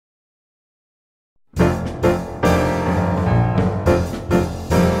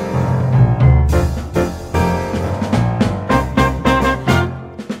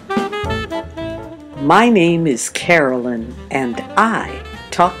My name is Carolyn, and I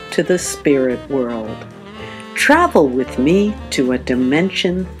talk to the spirit world. Travel with me to a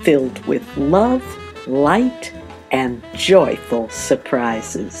dimension filled with love, light, and joyful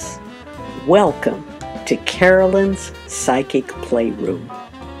surprises. Welcome to Carolyn's Psychic Playroom.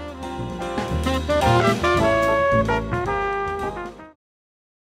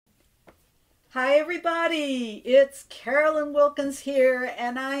 Hi everybody, it's Carolyn Wilkins here,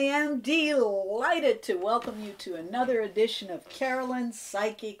 and I am delighted to welcome you to another edition of Carolyn's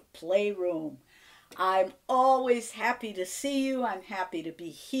Psychic Playroom. I'm always happy to see you. I'm happy to be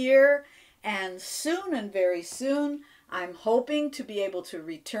here, and soon and very soon I'm hoping to be able to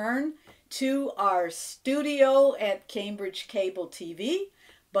return to our studio at Cambridge Cable TV,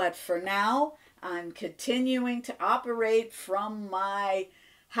 but for now I'm continuing to operate from my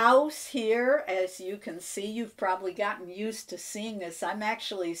house here. As you can see, you've probably gotten used to seeing this. I'm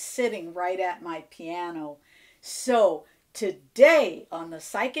actually sitting right at my piano. So today on the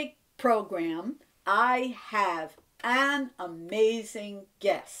Psychic program, I have an amazing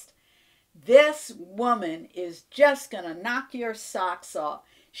guest. This woman is just gonna knock your socks off.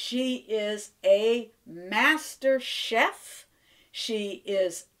 She is a master chef. She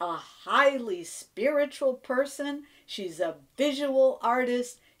is a highly spiritual person. She's a visual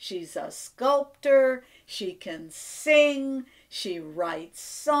artist. She's a sculptor. She can sing. She writes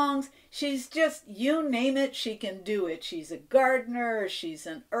songs. She's just, you name it, she can do it. She's a gardener. She's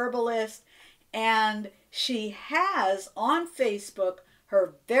an herbalist. And she has on Facebook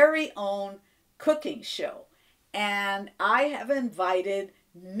her very own cooking show. And I have invited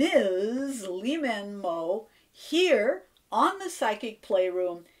Ms. Limin here on the Psychic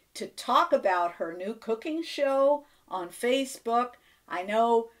Playroom to talk about her new cooking show on Facebook. I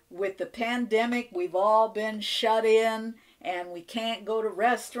know with the pandemic, we've all been shut in and we can't go to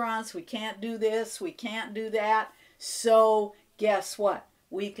restaurants. We can't do this. We can't do that. So guess what?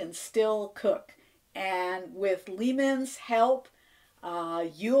 We can still cook. And with Limin's help,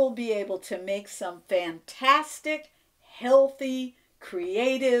 you'll be able to make some fantastic, healthy,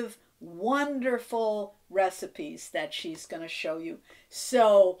 creative, wonderful recipes that she's going to show you.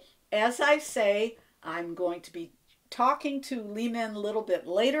 So as I say, I'm going to be talking to Limin a little bit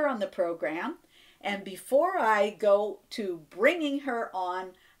later on the program. And before I go to bringing her on,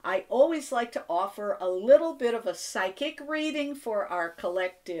 I always like to offer a little bit of a psychic reading for our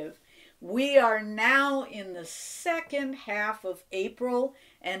collective. We are now in the second half of April,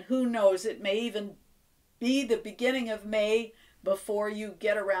 and who knows, it may even be the beginning of May before you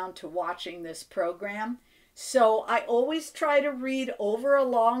get around to watching this program. So I always try to read over a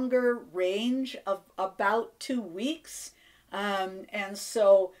longer range of about 2 weeks. And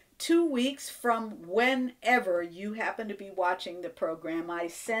so 2 weeks from whenever you happen to be watching the program, I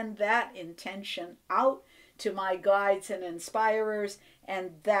send that intention out to my guides and inspirers,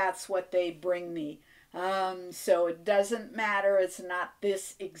 and that's what they bring me. So it doesn't matter, it's not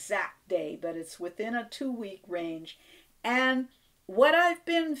this exact day, but it's within a 2-week range. And what I've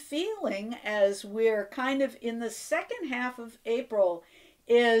been feeling as we're kind of in the second half of April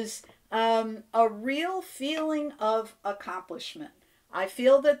is a real feeling of accomplishment. I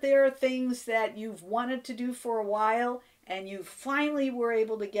feel that there are things that you've wanted to do for a while and you finally were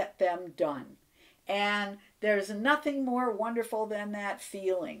able to get them done. And there's nothing more wonderful than that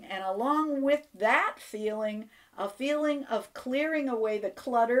feeling. And along with that feeling, a feeling of clearing away the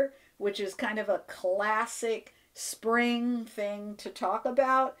clutter, which is kind of a classic spring thing to talk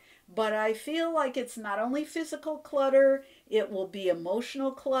about. But I feel like it's not only physical clutter, it will be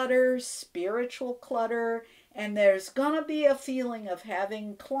emotional clutter, spiritual clutter, and there's gonna be a feeling of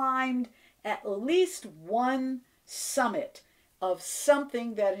having climbed at least one summit of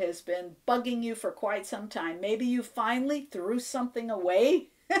something that has been bugging you for quite some time. Maybe you finally threw something away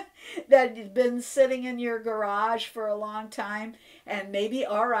that had been sitting in your garage for a long time, and maybe,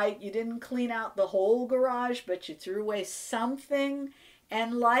 all right, you didn't clean out the whole garage, but you threw away something.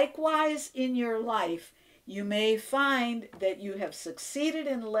 And likewise in your life, you may find that you have succeeded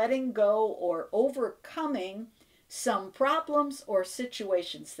in letting go or overcoming some problems or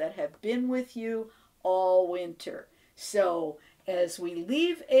situations that have been with you all winter. So as we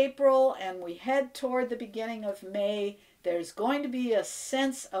leave April and we head toward the beginning of May, there's going to be a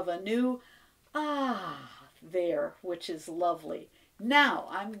sense of a new there, which is lovely. Now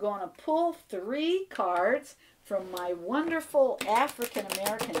I'm going to pull 3 cards from my wonderful African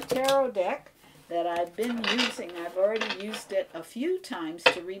American tarot deck that I've been using. I've already used it a few times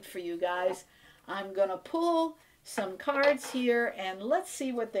to read for you guys. I'm going to pull some cards here and let's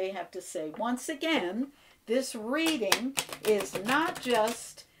see what they have to say. Once again, this reading is not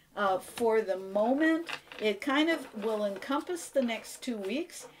just for the moment. It kind of will encompass the next 2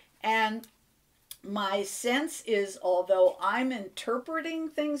 weeks, and my sense is, although I'm interpreting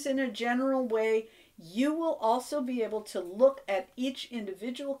things in a general way, you will also be able to look at each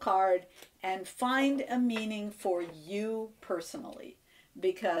individual card and find a meaning for you personally,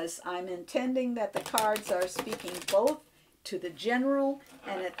 because I'm intending that the cards are speaking both to the general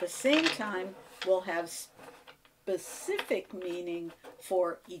and at the same time will have specific meaning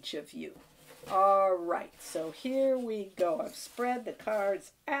for each of you. All right, so here we go. I've spread the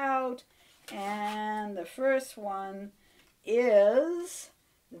cards out, and the first one is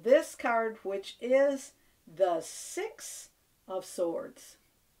this card, which is the Six of Swords.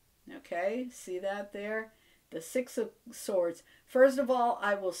 Okay, see that there? The Six of Swords. First of all,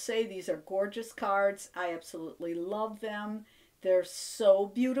 I will say these are gorgeous cards. I absolutely love them. They're so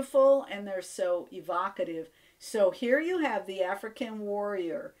beautiful and they're so evocative. So here you have the African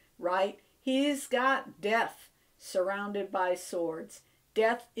warrior, right? He's got death surrounded by swords.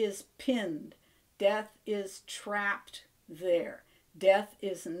 Death is pinned. Death is trapped there. Death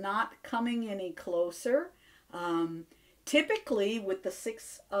is not coming any closer. Typically, with the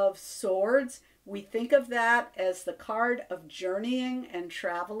Six of Swords, we think of that as the card of journeying and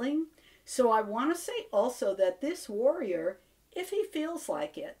traveling. So I want to say also that this warrior, if he feels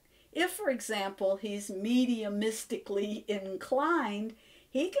like it, if, for example, he's mediumistically inclined,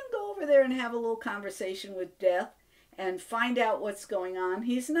 he can go over there and have a little conversation with death and find out what's going on.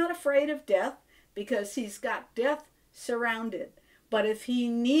 He's not afraid of death because he's got death surrounded. But if he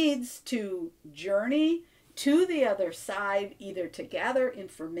needs to journey to the other side, either to gather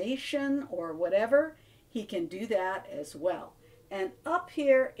information or whatever, he can do that as well. And up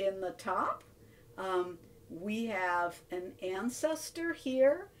here in the top, we have an ancestor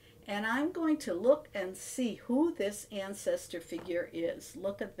here. And I'm going to look and see who this ancestor figure is.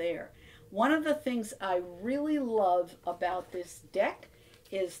 Look at there. One of the things I really love about this deck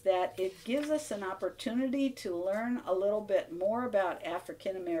is that it gives us an opportunity to learn a little bit more about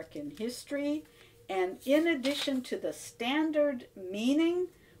African American history. And in addition to the standard meaning,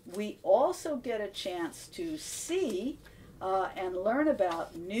 we also get a chance to see and learn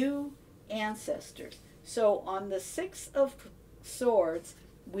about new ancestors. So on the Six of Swords,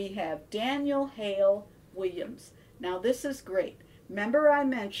 we have Daniel Hale Williams. Now this is great. Remember I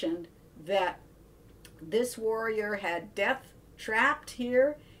mentioned that this warrior had death trapped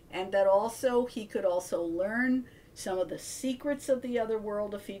here, and that also he could also learn some of the secrets of the other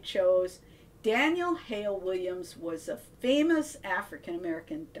world if he chose. Daniel Hale Williams was a famous African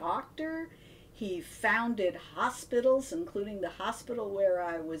American doctor. He founded hospitals, including the hospital where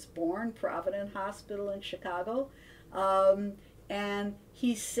I was born, Providence Hospital in Chicago. And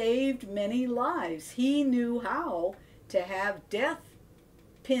he saved many lives. He knew how to have death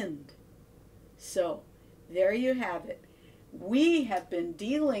pinned. So there you have it. We have been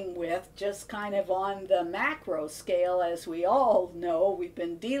dealing with, just kind of on the macro scale, as we all know, we've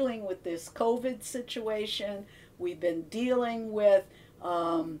been dealing with this COVID situation. We've been dealing with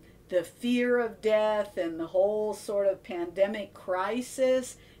the fear of death and the whole sort of pandemic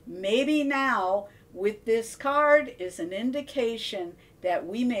crisis. Maybe now, with this card, is an indication that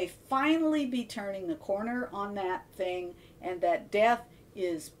we may finally be turning the corner on that thing, and that death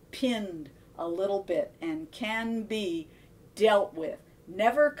is pinned a little bit and can be dealt with.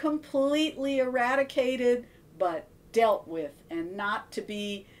 Never completely eradicated, but dealt with and not to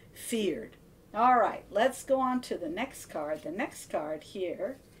be feared. All right, let's go on to the next card. The next card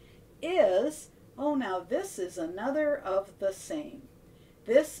here is, oh, now this is another of the same.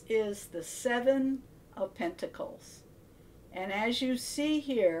 This is the Seven of Pentacles. And as you see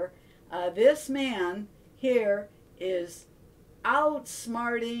here, this man here is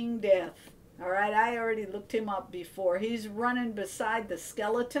outsmarting death. All right, I already looked him up before. He's running beside the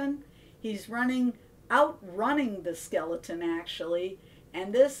skeleton. He's outrunning the skeleton, actually.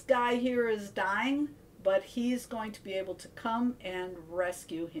 And this guy here is dying, but he's going to be able to come and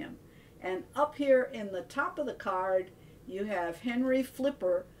rescue him. And up here in the top of the card, you have Henry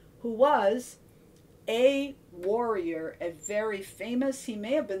Flipper, who was a warrior, a very famous, he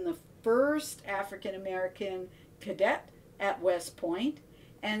may have been the first African American cadet at West Point.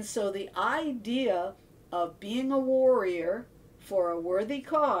 And so the idea of being a warrior for a worthy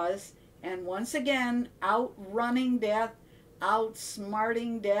cause, and once again, outrunning death,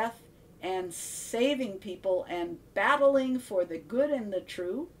 outsmarting death, and saving people and battling for the good and the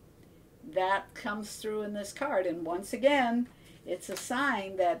true, that comes through in this card. And once again, it's a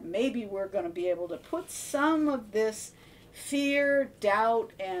sign that maybe we're going to be able to put some of this fear,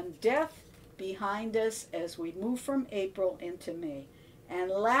 doubt, and death behind us as we move from April into May. And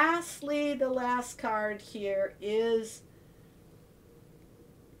lastly, the last card here is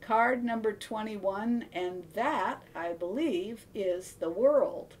card number 21, and that, I believe, is the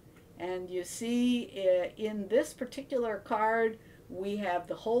world. And you see in this particular card, we have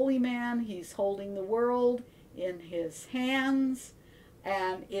the holy man. He's holding the world in his hands,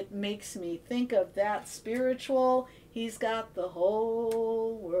 and it makes me think of that spiritual. He's got the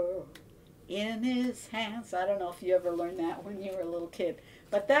whole world in his hands. I don't know if you ever learned that when you were a little kid,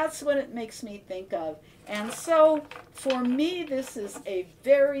 but that's what it makes me think of. And so for me, this is a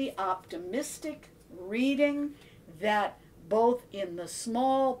very optimistic reading, that both in the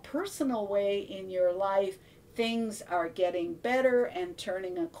small personal way in your life, things are getting better and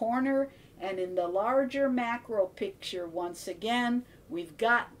turning a corner. And in the larger macro picture, once again, we've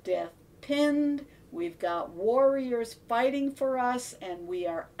got death pinned. We've got warriors fighting for us, and we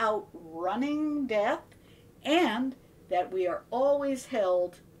are outrunning death, and that we are always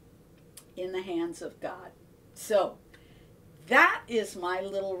held in the hands of God. So that is my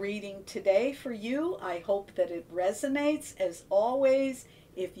little reading today for you. I hope that it resonates. As always,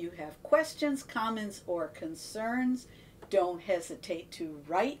 if you have questions, comments, or concerns, don't hesitate to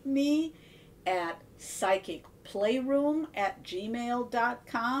write me at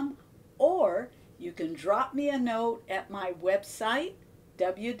psychicplayroom@gmail.com, or you can drop me a note at my website,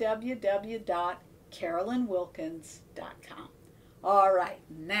 www.carolynwilkins.com. All right,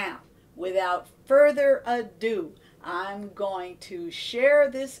 now, without further ado, I'm going to share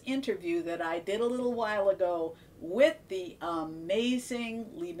this interview that I did a little while ago with the amazing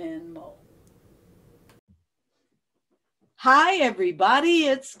Limin. Hi, everybody.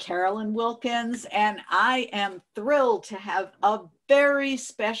 It's Carolyn Wilkins, and I am thrilled to have a very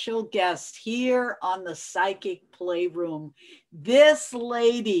special guest here on the Psychic Playroom. This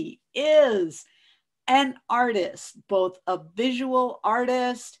lady is an artist, both a visual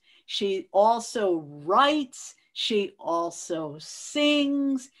artist. She also writes, she also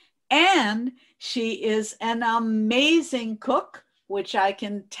sings, and she is an amazing cook, which I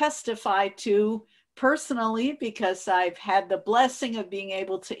can testify to personally, because I've had the blessing of being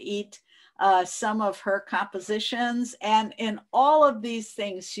able to eat some of her compositions. And in all of these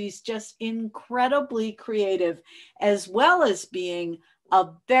things, she's just incredibly creative, as well as being a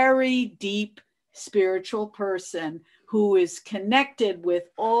very deep spiritual person who is connected with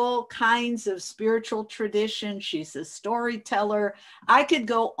all kinds of spiritual traditions. She's a storyteller. I could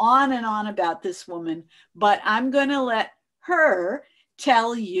go on and on about this woman, but I'm going to let her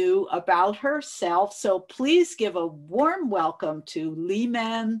tell you about herself. So please give a warm welcome to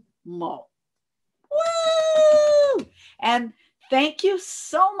Limin Mo. Woo! And thank you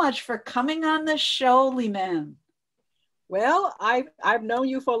so much for coming on the show, Limin. Well, I've known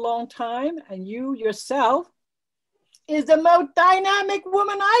you for a long time, and you yourself is the most dynamic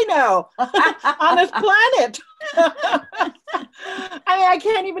woman I know on this planet. I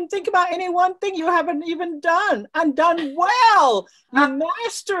can't even think about any one thing you haven't even done, and done well. You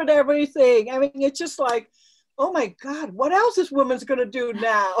mastered everything. I mean, it's just like, oh my God, what else this woman's going to do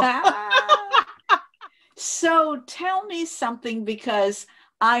now? So tell me something, because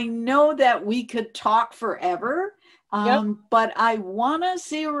I know that we could talk forever, but I want to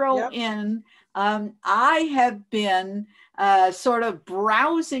zero in. I have been sort of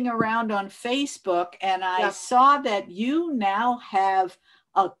browsing around on Facebook, and I saw that you now have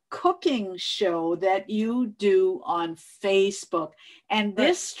a cooking show that you do on Facebook. And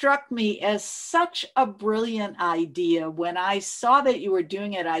this struck me as such a brilliant idea. When I saw that you were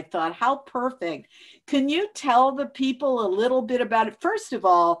doing it, I thought, how perfect. Can you tell the people a little bit about it? First of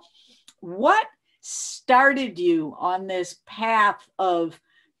all, what started you on this path of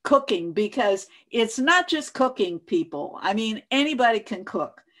cooking? Because it's not just cooking, people. I mean, anybody can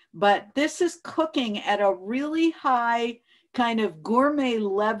cook, but this is cooking at a really high kind of gourmet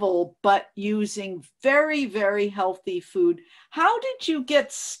level, but using very, very healthy food. How did you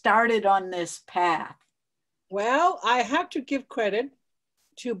get started on this path? Well, I have to give credit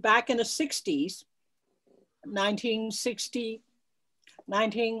to back in the 60s,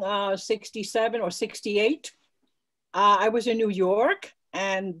 1967 or 68. I was in New York,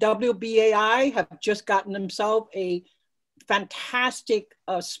 and WBAI have just gotten themselves a fantastic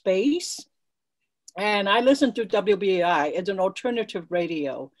space. And I listened to WBAI as an alternative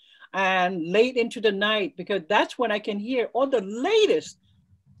radio, and late into the night, because that's when I can hear all the latest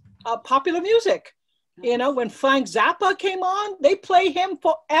popular music. You know, when Frank Zappa came on, they play him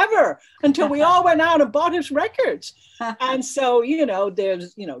forever until we all went out and bought his records. And so, you know,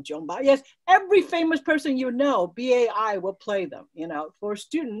 there's, you know, Joan Baez, every famous person, you know, BAI will play them. You know, for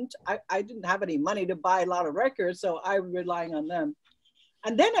students, I didn't have any money to buy a lot of records, so I'm relying on them.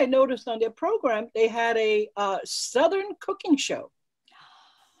 And then I noticed on their program, they had a Southern cooking show.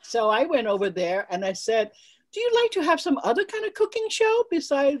 So I went over there and I said, do you like to have some other kind of cooking show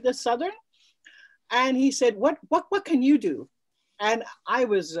besides the Southern? And he said, what can you do? And I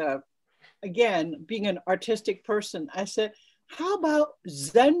was, again, being an artistic person, I said, how about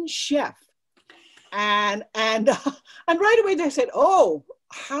Zen chef? And right away they said, oh,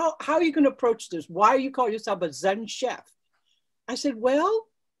 how are you going to approach this? Why do you call yourself a Zen chef? I said, well,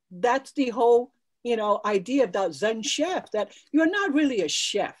 that's the whole, idea of that Zen chef, that you're not really a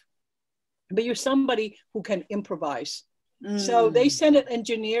chef, but you're somebody who can improvise. So they sent an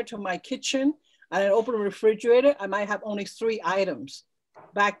engineer to my kitchen, and I opened a refrigerator. I might have only 3 items.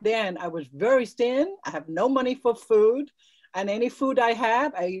 Back then, I was very thin. I have no money for food. And any food I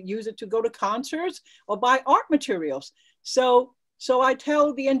have, I use it to go to concerts or buy art materials. So I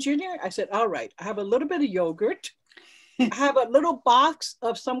tell the engineer, I said, all right, I have a little bit of yogurt. I have a little box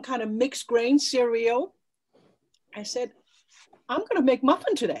of some kind of mixed grain cereal. I said, I'm going to make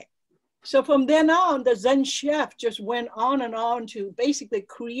muffin today. So from then on, the Zen chef just went on and on to basically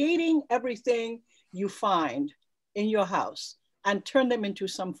creating everything you find in your house and turn them into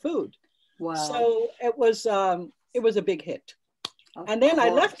some food. Wow. So it was a big hit. And then I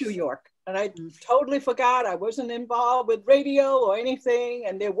left New York and I totally forgot I wasn't involved with radio or anything.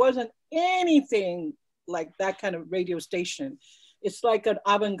 And there wasn't anything like that kind of radio station. It's like an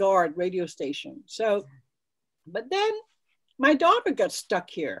avant-garde radio station. So, but then my daughter got stuck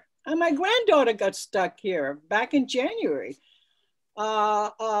here and my granddaughter got stuck here back in January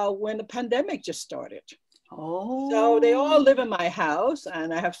when the pandemic just started. Oh. So they all live in my house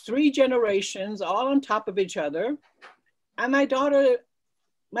and I have 3 generations all on top of each other. And my daughter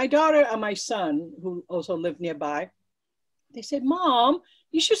and my son, who also live nearby, they said, Mom,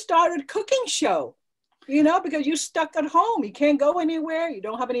 you should start a cooking show, because you're stuck at home. You can't go anywhere. You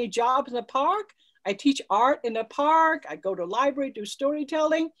don't have any jobs in the park. I teach art in the park. I go to the library, do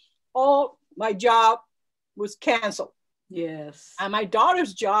storytelling. All my job was canceled. Yes. And my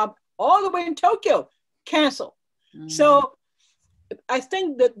daughter's job all the way in Tokyo, canceled. So I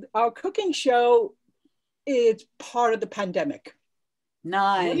think that our cooking show is part of the pandemic.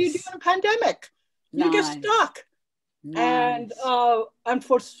 Nice. What do you do in a pandemic? You get stuck. Nice. And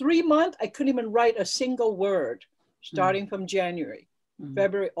for 3 months, I couldn't even write a single word, starting from January,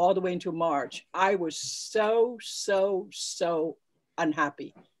 February, all the way into March. I was so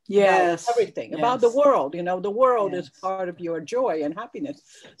unhappy. Yes. About everything, about the world. The world is part of your joy and happiness.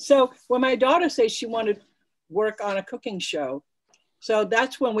 So when my daughter says she wanted to work on a cooking show, so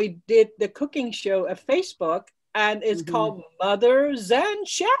that's when we did the cooking show at Facebook, and it's called Mother Zen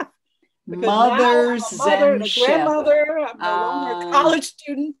Chef. Mother Zen Chef. Grandmother, I'm no longer a college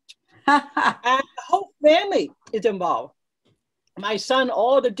student, and the whole family is involved. My son,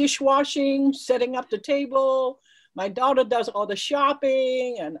 all the dishwashing, setting up the table. My daughter does all the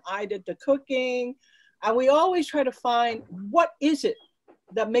shopping, and I did the cooking. And we always try to find what is it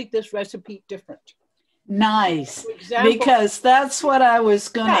that make this recipe different. Nice. For example, because that's what I was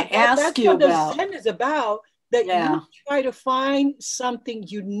going to ask you about. That's what the Zen is about, that you try to find something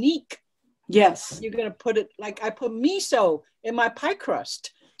unique. Yes. You're going to put it, like I put miso in my pie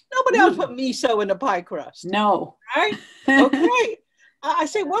crust. Nobody else put miso in the pie crust. No. Right? Okay. I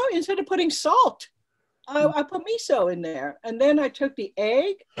say, well, instead of putting salt, I put miso in there. And then I took the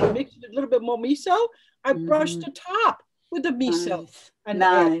egg, mixed a little bit more miso. I brushed the top with the miso. Nice. And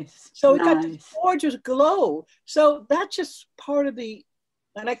Nice. So it got this gorgeous glow. So that's just part of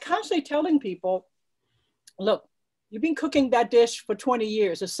and I constantly telling people, look, you've been cooking that dish for 20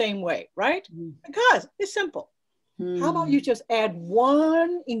 years the same way, right? Because it's simple. How about you just add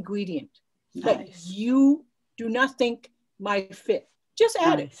one ingredient that you do not think might fit? Just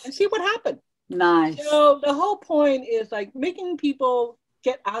add it and see what happens. Nice. So the whole point is like making people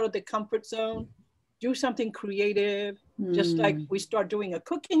get out of the comfort zone, do something creative, just like we start doing a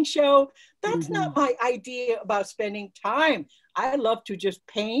cooking show. That's not my idea about spending time. I love to just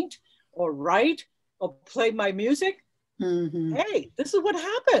paint or write or play my music. Hey, this is what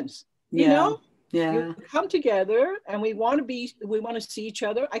happens. You know? Yeah. You come together and we want to see each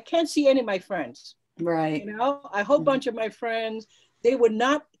other. I can't see any of my friends. Right. A whole bunch of my friends, they would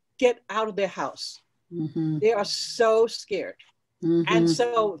not get out of their house. They are so scared. And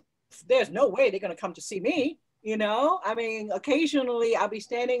so there's no way they're going to come to see me. I mean, occasionally I'll be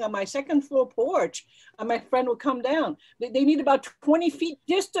standing on my second floor porch and my friend will come down. They need about 20 feet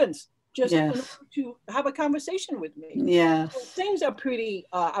distance just to have a conversation with me. Yes. So things are pretty,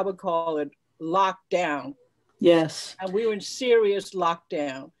 I would call it, locked down. Yes. And we were in serious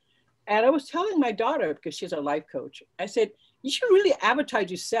lockdown. And I was telling my daughter, because she's a life coach, I said, you should really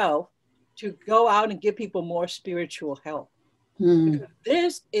advertise yourself to go out and give people more spiritual help. Because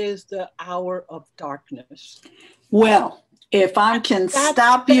this is the hour of darkness. Well, if I can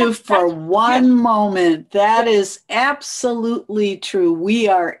stop you for one moment, that is absolutely true. We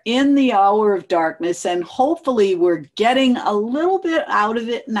are in the hour of darkness, and hopefully we're getting a little bit out of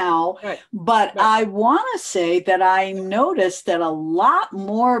it now. But I want to say that I noticed that a lot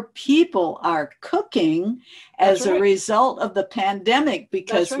more people are cooking as a result of the pandemic,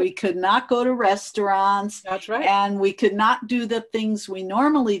 because we could not go to restaurants. And we could not do the things we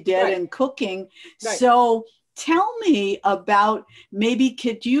normally did in cooking. So tell me about, maybe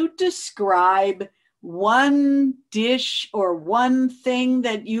could you describe one dish or one thing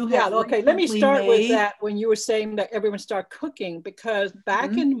that you have okay, let me start with that when you were saying that everyone start cooking, because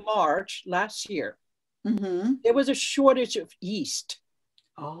back in March last year, there was a shortage of yeast.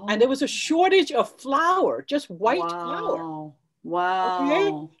 And there was a shortage of flour, just white flour.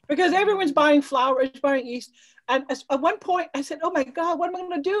 Okay? Because everyone's buying flour, it's buying yeast. And at one point I said, oh my God, what am I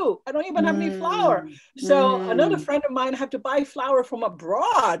going to do? I don't even have any flour. So another friend of mine had to buy flour from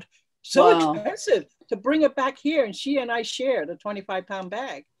abroad. So expensive to bring it back here. And she and I shared a 25-pound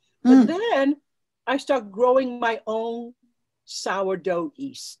bag. But then I started growing my own sourdough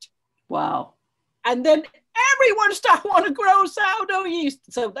yeast. Wow. And then everyone started wanting to grow sourdough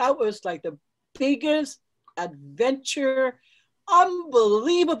yeast. So that was like the biggest adventure.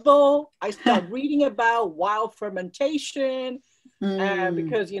 Unbelievable. I started reading about wild fermentation, and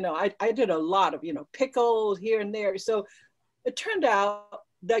because, I did a lot of, pickles here and there. So it turned out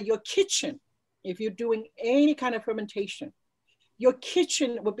that your kitchen, if you're doing any kind of fermentation, your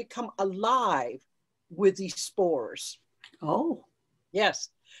kitchen will become alive with these spores. Oh. Yes.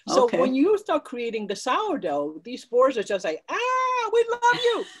 So when you start creating the sourdough, these spores are just like, we love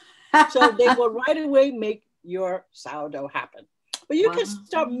you. So they will right away make your sourdough happen. But you can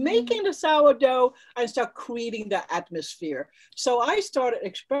start making the sourdough and start creating the atmosphere. So I started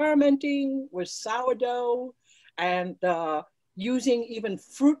experimenting with sourdough and using even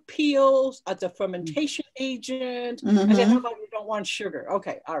fruit peels as a fermentation agent. I said, how about you don't want sugar?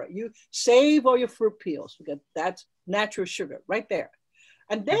 Okay, all right. You save all your fruit peels, because that's natural sugar right there.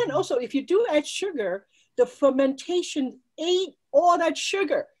 And then also, if you do add sugar, the fermentation ate all that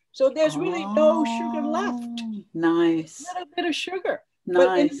sugar. So there's really no sugar left. Nice. A little bit of sugar.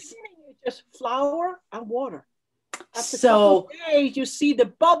 But in the beginning, it's just flour and water. After a couple of days, you see the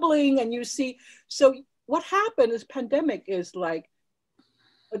bubbling and you see. So what happened is pandemic is like,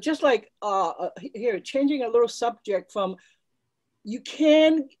 just like here, changing a little subject from, you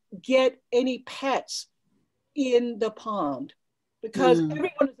can't get any pets in the pond because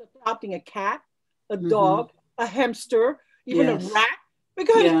everyone is adopting a cat, a dog, a hamster, even a rat,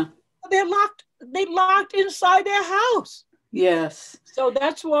 because they locked inside their house. Yes. So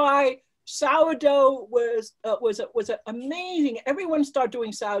that's why sourdough was amazing. Everyone started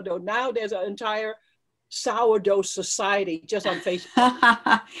doing sourdough. Now there's an entire sourdough society just on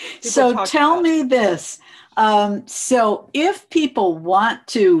Facebook. So tell me this. So if people want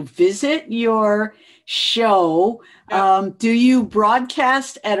to visit your show, do you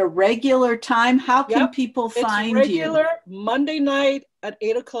broadcast at a regular time? How can people find you? It's regular Monday night at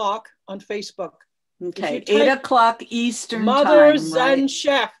 8 o'clock on Facebook. Okay, 8 o'clock Eastern Mother time, Zen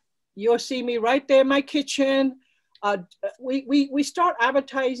Chef. You'll see me right there in my kitchen. We start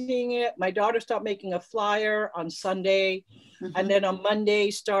advertising it. My daughter started making a flyer on Sunday. And then on Monday,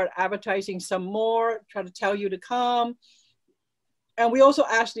 start advertising some more, try to tell you to come. And we also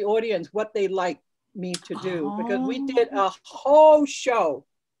ask the audience what they like me to do, because we did a whole show,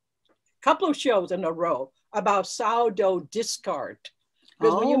 couple of shows in a row about sourdough discard.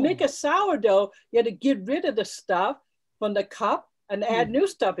 Because when you make a sourdough, you have to get rid of the stuff from the cup and add new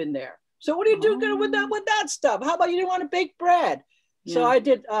stuff in there. So what do you do with that stuff? How about you didn't want to bake bread? Yeah. So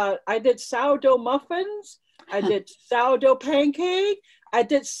I did sourdough muffins. I did sourdough pancake. I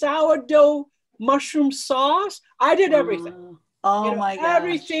did sourdough mushroom sauce. I did everything. My God.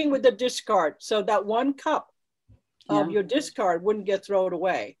 Everything with the discard. So that one cup of your discard wouldn't get thrown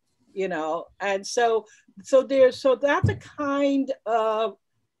away, And so that's a kind of,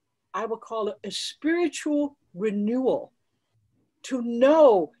 I would call it a spiritual renewal, to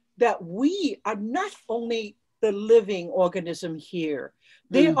know that we are not only the living organism here.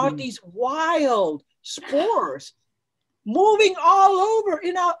 There are these wild spores moving all over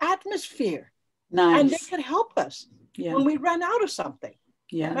in our atmosphere. Nice. And they can help us when we run out of something.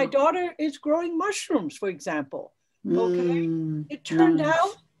 Yeah. My daughter is growing mushrooms, for example. Okay. It turned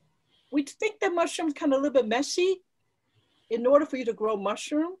out, we think that mushrooms kind of a little bit messy. In order for you to grow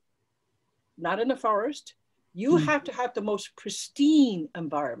mushroom, not in the forest, you have to have the most pristine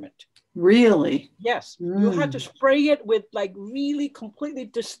environment. Really? Yes, you have to spray it with like really completely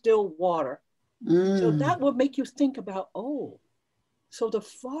distilled water. So that will make you think about, oh, so the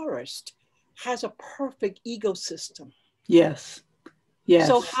forest has a perfect ecosystem. Yes. Yes.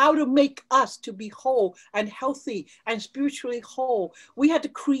 So how to make us to be whole and healthy and spiritually whole, we had to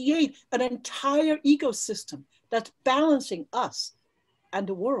create an entire ecosystem that's balancing us and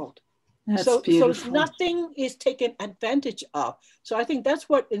the world. That's beautiful. So nothing is taken advantage of. So I think that's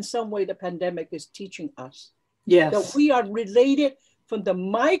what in some way the pandemic is teaching us. Yes. That we are related from the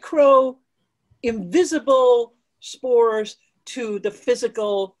micro invisible spores to the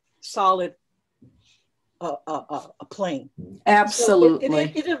physical solid plane. Absolutely. So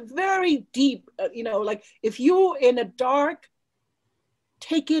it is very deep, like if you're in a dark,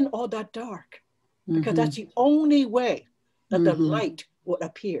 take in all that dark, because that's the only way that the light will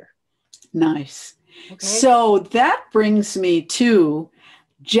appear. Nice. Okay? So that brings me to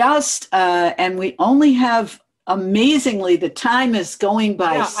just, and we only have, amazingly, the time is going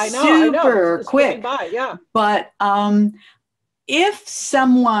by super quick. Yeah. But if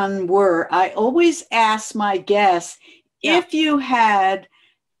someone were, I always ask my guests, if you had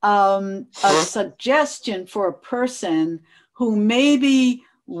a suggestion for a person who maybe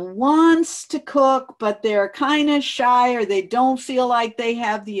wants to cook, but they're kind of shy, or they don't feel like they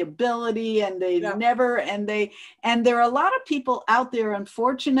have the ability, and they never, and there are a lot of people out there,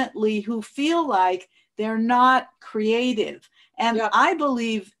 unfortunately, who feel like they're not creative. And I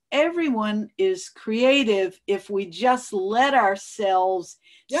believe everyone is creative if we just let ourselves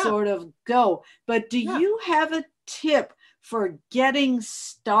sort of go. But do you have a tip for getting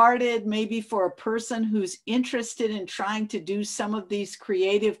started, maybe for a person who's interested in trying to do some of these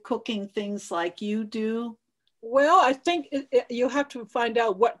creative cooking things like you do? Well, I think you have to find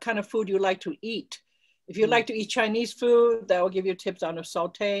out what kind of food you like to eat. If you like to eat Chinese food, that will give you tips on the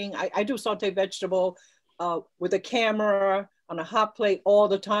sauteing. I do saute vegetable with a camera on a hot plate all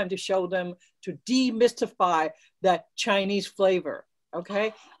the time to show them, to demystify that Chinese flavor,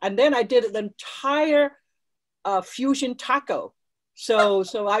 okay? And then I did an entire fusion taco. So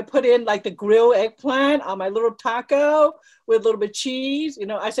I put in like the grilled eggplant on my little taco with a little bit of cheese.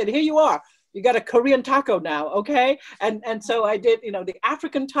 I said, here you are. You got a Korean taco now, okay? And so I did, the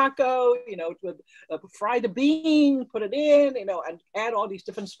African taco, with fry the bean, put it in, and add all these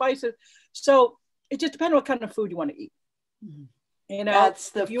different spices. So it just depends on what kind of food you want to eat. That's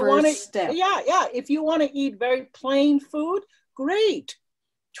the first step. Yeah. If you want to eat very plain food, great.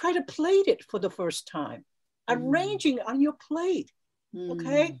 Try to plate it for the first time. Arranging on your plate,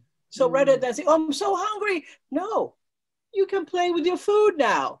 okay? So rather than say, oh, I'm so hungry. No, you can play with your food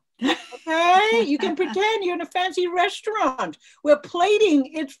now, okay? You can pretend you're in a fancy restaurant where plating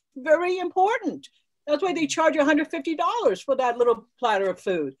is very important. That's why they charge you $150 for that little platter of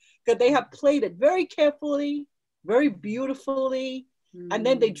food, because they have plated very carefully, very beautifully, and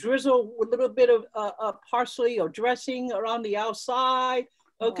then they drizzle with a little bit of parsley or dressing around the outside,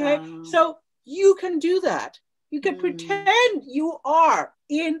 okay? Wow. So you can do that. You can pretend you are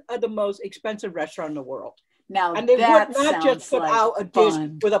in the most expensive restaurant in the world. Now, and they would not just put out a dish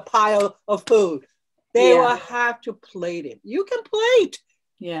with a pile of food. They will have to plate it. You can plate.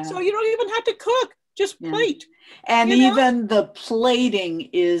 Yeah. So you don't even have to cook. Just plate. And even the plating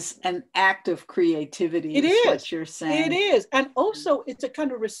is an act of creativity. It is what you're saying. It is. And also it's a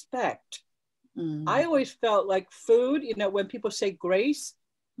kind of respect. I always felt like food, when people say grace,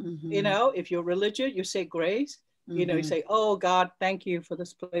 if you're religious, you say grace. You say, oh God, thank you for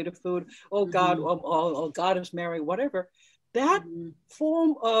this plate of food. Oh God, oh God is Mary, whatever. That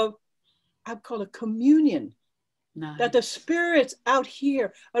form of, I call it communion. Nice. That the spirits out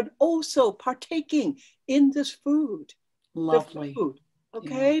here are also partaking in this food. Lovely. The food,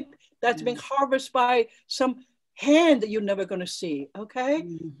 okay? That's being harvested by some hand that you're never going to see, okay?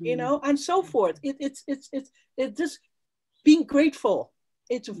 And so forth. It's just being grateful.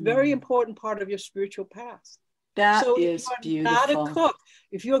 It's a very important part of your spiritual path. That is beautiful. Not a cook.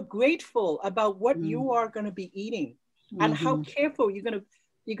 If you're grateful about what you are going to be eating and how careful you're going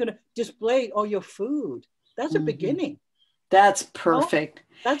to display all your food, that's a beginning. That's perfect.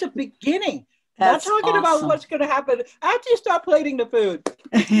 That's a beginning. That's not talking about what's going to happen after you start plating the food.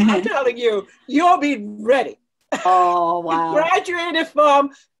 I'm telling you, you'll be ready. Oh, wow. You graduated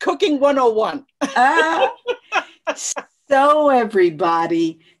from Cooking 101. So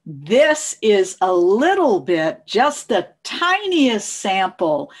everybody, this is a little bit, just the tiniest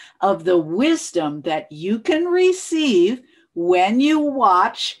sample of the wisdom that you can receive when you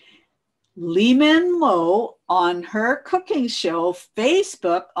watch Limin on her cooking show,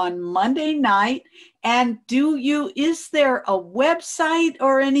 Facebook, on Monday night And is there a website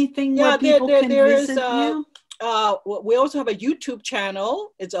or anything where people can visit you? We also have a YouTube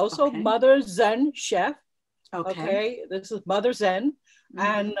channel. It's also Mother Zen Chef. Okay. This is Mother Zen.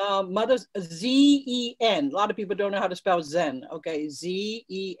 And Mother's Zen. A lot of people don't know how to spell Zen. Okay,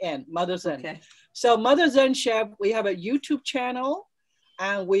 Zen, Mother Zen. Okay. So Mother Zen Chef, we have a YouTube channel,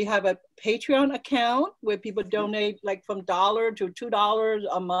 and we have a Patreon account where people donate like from $1 to $2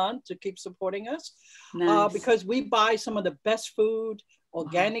 a month to keep supporting us. Nice. Because we buy some of the best food,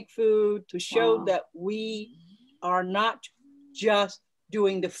 organic food, to show that we are not just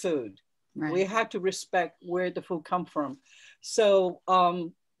doing the food. Right. We have to respect where the food comes from. So,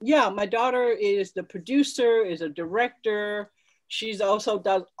 my daughter is the producer, is a director. She's also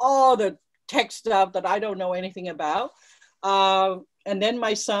does all the tech stuff that I don't know anything about. And then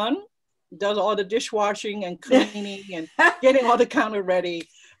my son does all the dishwashing and cleaning and getting all the counter ready.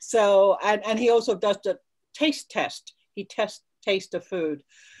 So, and he also does the taste test. He tastes the food.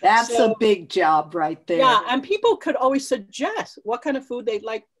 That's a big job right there. Yeah, and people could always suggest what kind of food they'd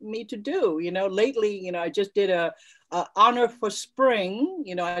like me to do. Lately, I just did a honor for spring.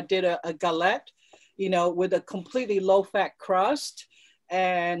 I did a galette, with a completely low-fat crust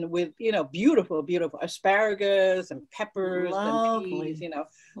and with, beautiful asparagus and peppers. Lovely. And peas,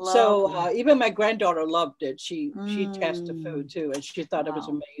 So even my granddaughter loved it. She tested the food too, and she thought it was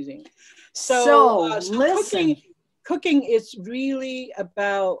amazing. So listen. Cooking is really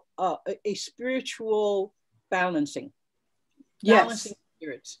about a Spiritual balancing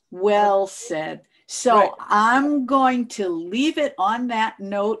spirits. Well said. So I'm going to leave it on that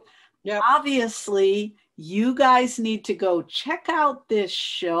note. Yep. Obviously, you guys need to go check out this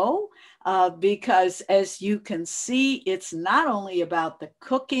show because as you can see, it's not only about the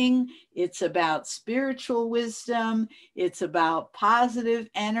cooking, it's about spiritual wisdom, it's about positive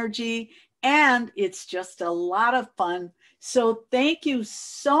energy, and it's just a lot of fun. So thank you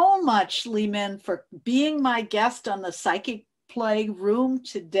so much, Limin, for being my guest on the Psychic Playroom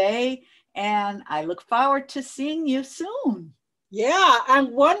today. And I look forward to seeing you soon. Yeah,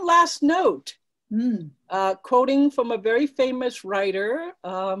 and one last note, quoting from a very famous writer,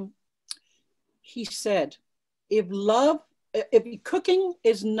 he said, if cooking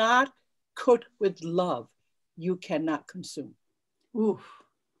is not cooked with love, you cannot consume. Ooh.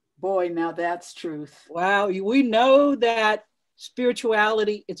 Boy, now that's truth. Wow, we know that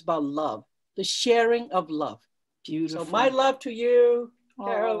spirituality is about love, the sharing of love. Beautiful. So my love to you,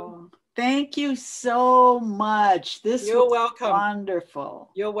 Carol. Thank you so much. You're welcome. Wonderful.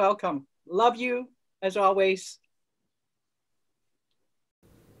 You're welcome. Love you as always.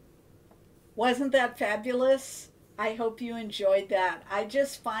 Wasn't that fabulous? I hope you enjoyed that. I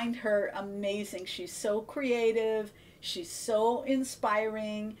just find her amazing. She's so creative. She's so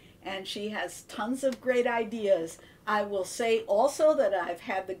inspiring. And she has tons of great ideas. I will say also that I've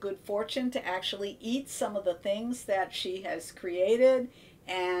had the good fortune to actually eat some of the things that she has created.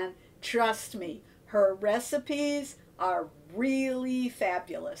 And trust me, her recipes are really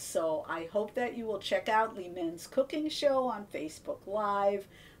fabulous. So I hope that you will check out Limin's cooking show on Facebook Live.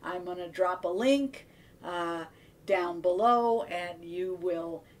 I'm going to drop a link down below, and you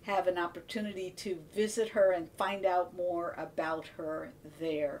will have an opportunity to visit her and find out more about her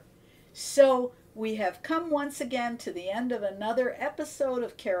there. So we have come once again to the end of another episode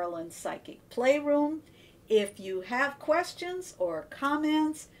of Carolyn's Psychic Playroom. If you have questions or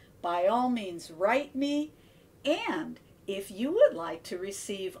comments, by all means write me. And if you would like to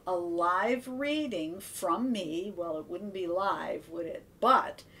receive a live reading from me, well, it wouldn't be live, would it?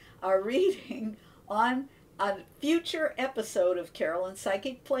 But a reading on a future episode of Carolyn's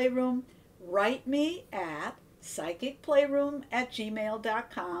Psychic Playroom, write me at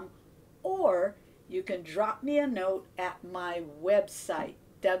psychicplayroom@gmail.com, or you can drop me a note at my website,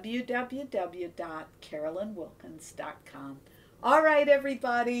 www.carolynwilkins.com. All right,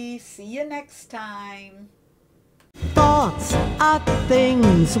 everybody. See you next time. Thoughts are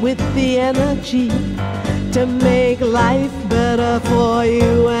things with the energy to make life better for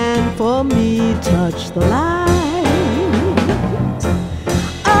you and for me. Touch the light.